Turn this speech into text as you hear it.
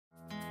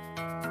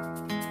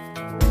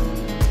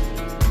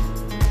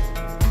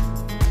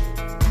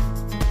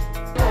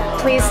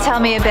please tell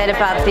me a bit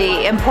about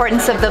the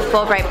importance of the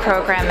Fulbright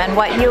program and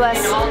what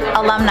U.S.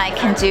 alumni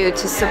can do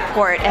to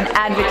support and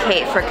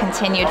advocate for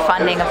continued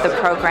funding of the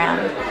program?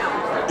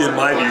 In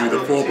my view,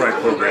 the Fulbright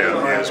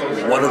program is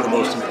one of the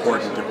most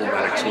important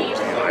diplomatic tools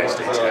the United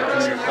States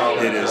has.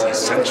 It is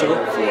essential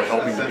for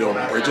helping to build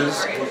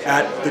bridges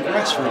at the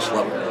grassroots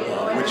level,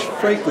 which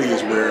frankly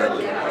is where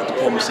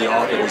diplomacy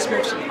often is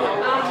most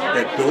important.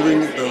 At building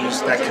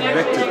that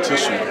connective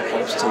tissue that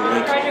helps to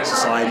link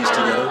societies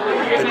together,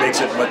 that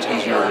makes it much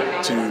easier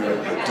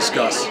to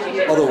discuss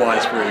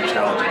otherwise very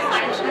challenging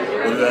issues.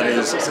 Whether that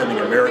is sending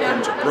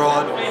Americans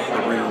abroad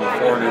or bringing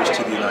foreigners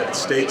to the United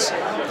States,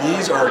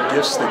 these are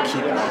gifts that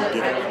keep on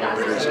giving.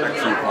 That is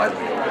actually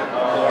vitally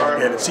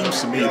important. And it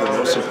seems to me the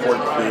most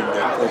important thing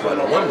that Fulbright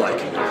alumni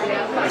can do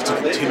is to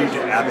continue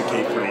to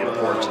advocate for the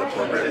importance of the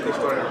program going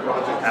forward.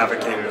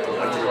 Advocate with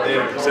elected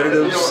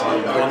representatives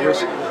in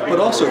Congress, but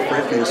also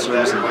frankly to serve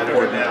as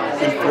important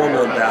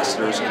informal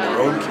ambassadors in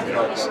their own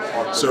communities,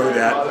 so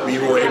that we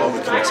were able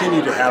to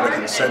continue to have a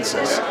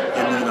consensus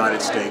in the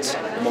United States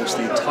amongst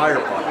the entire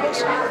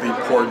populace of the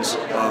importance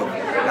of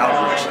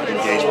outreach and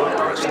engagement with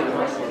the rest of the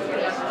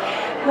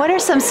world. What are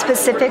some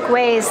specific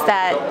ways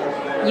that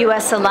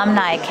U.S.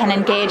 alumni can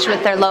engage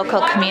with their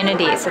local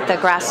communities at the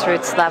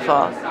grassroots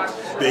level?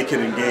 They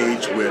can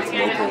engage with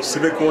local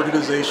civic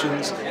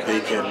organizations,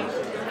 they can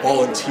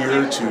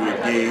volunteer to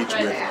engage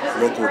with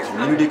local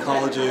community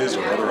colleges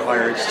or other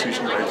higher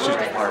institutions of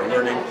higher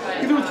learning,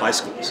 even with high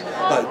schools,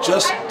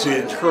 just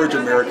to encourage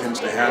Americans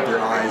to have their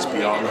eyes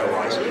beyond the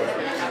horizon,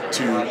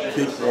 to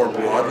think more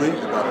broadly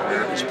about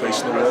America's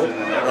place in the world,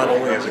 not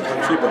only as a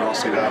country but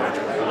also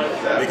individually.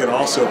 They can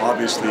also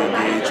obviously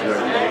engage with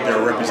their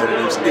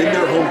representatives in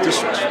their home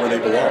districts where they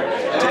belong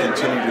to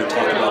continue to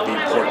talk about the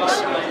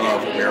importance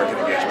of American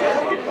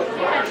engagement.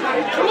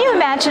 Can you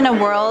imagine a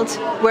world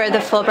where the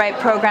Fulbright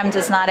program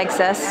does not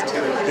exist?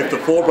 If the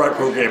Fulbright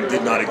program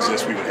did not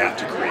exist, we would have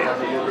to create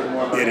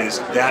it. It is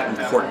that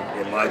important,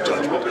 in my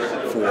judgment,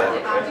 for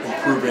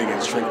improving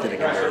and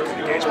strengthening American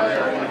engagement.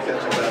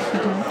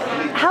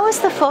 How has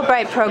the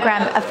Fulbright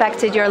program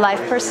affected your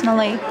life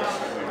personally?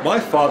 My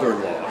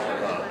father-in-law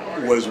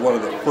was one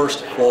of the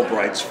first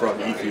Fulbrights from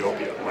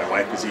Ethiopia. My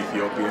wife is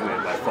Ethiopian,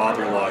 and my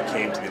father-in-law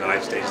came to the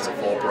United States as a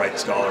Fulbright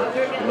scholar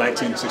in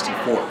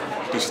 1964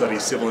 to study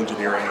civil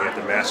engineering at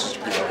the master's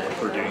degree level at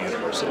Purdue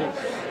University.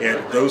 And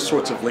those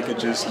sorts of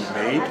linkages he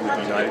made with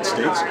the United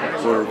States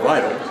were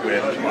vital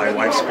when my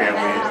wife's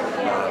family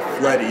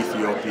fled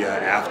Ethiopia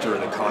after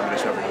the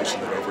communist revolution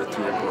that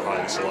overthrew Emperor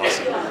Haile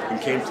Selassie and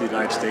came to the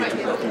United States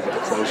with nothing but the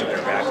clothes on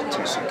their back and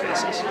 2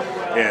 suitcases.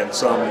 And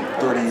some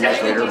 30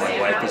 years later, my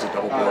wife is a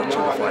double board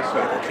certified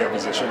clinical care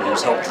physician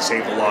who's helped to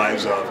save the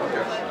lives of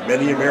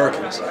many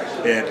Americans.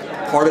 And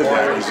part of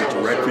that is a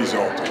direct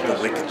result of the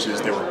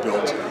linkages that were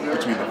built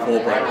between the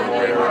Fulbright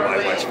program and my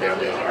wife's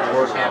family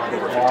over 50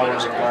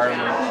 years ago.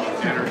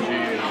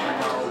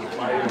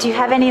 Do you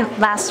have any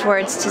last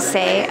words to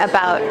say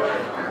about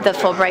the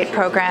Fulbright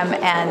program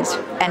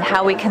and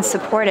how we can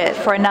support it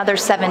for another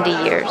 70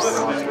 years?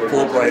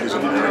 Fulbright is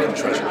an American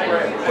treasure,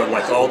 but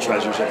like all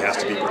treasures, it has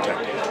to be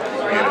protected.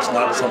 And it's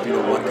not something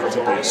that one can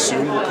simply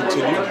assume will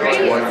continue. It's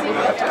one we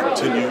have to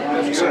continue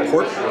to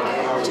support,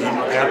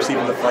 perhaps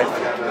even to fight for,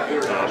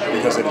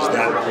 because it is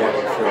that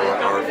important for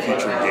our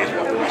future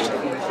engagement with the rest of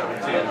the world.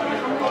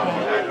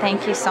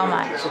 Thank you so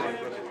much.